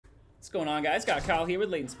What's going on, guys? Got Kyle here with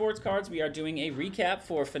Layton Sports Cards. We are doing a recap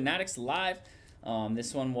for Fanatics Live.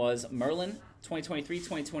 This one was Merlin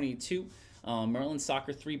 2023-2022. Merlin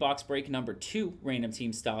Soccer 3-box break number 2, random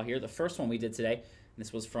team style here. The first one we did today.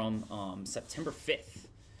 This was from September 5th.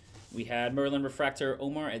 We had Merlin Refractor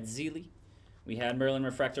Omar Adzili. We had Merlin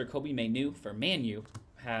Refractor Kobe Mainu for Man U.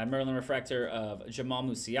 Had Merlin Refractor of Jamal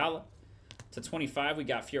Musiala. To 25, we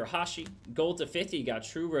got Furuhashi. Gold to 50, you got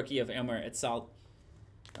True Rookie of Omar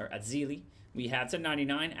Adzili. We have to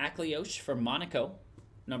 99, Aklios for Monaco,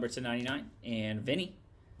 number to 99, and Vinny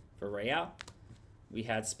for Real. We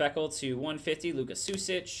had Speckle to 150, Luka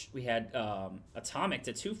Susic. We had Atomic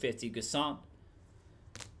to 250, Gasson.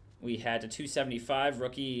 We had to 275,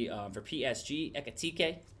 rookie for PSG,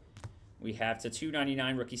 Ekatike. We have to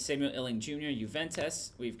 299, rookie Samuel Illing Jr.,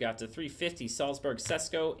 Juventus. We've got to 350, Salzburg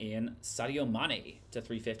Sesko, and Sadio Mane to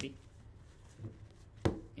 350.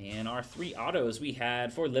 And our 3 autos we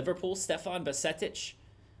had for Liverpool, Stefan Bajcetic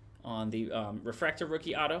on the refractor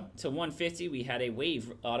rookie auto. To 150, we had a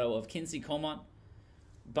wave auto of Kingsley Coman,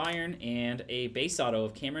 Bayern, and a base auto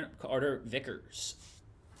of Cameron Carter-Vickers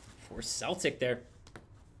for Celtic there.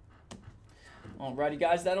 Alrighty,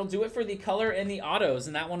 guys, that'll do it for the color and the autos.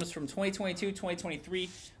 And that one was from 2022-2023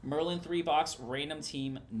 Merlin 3-box random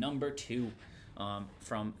team number 2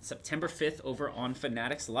 from September 5th over on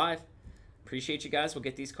Fanatics Live. Appreciate you guys. We'll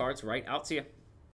get these cards right out to you.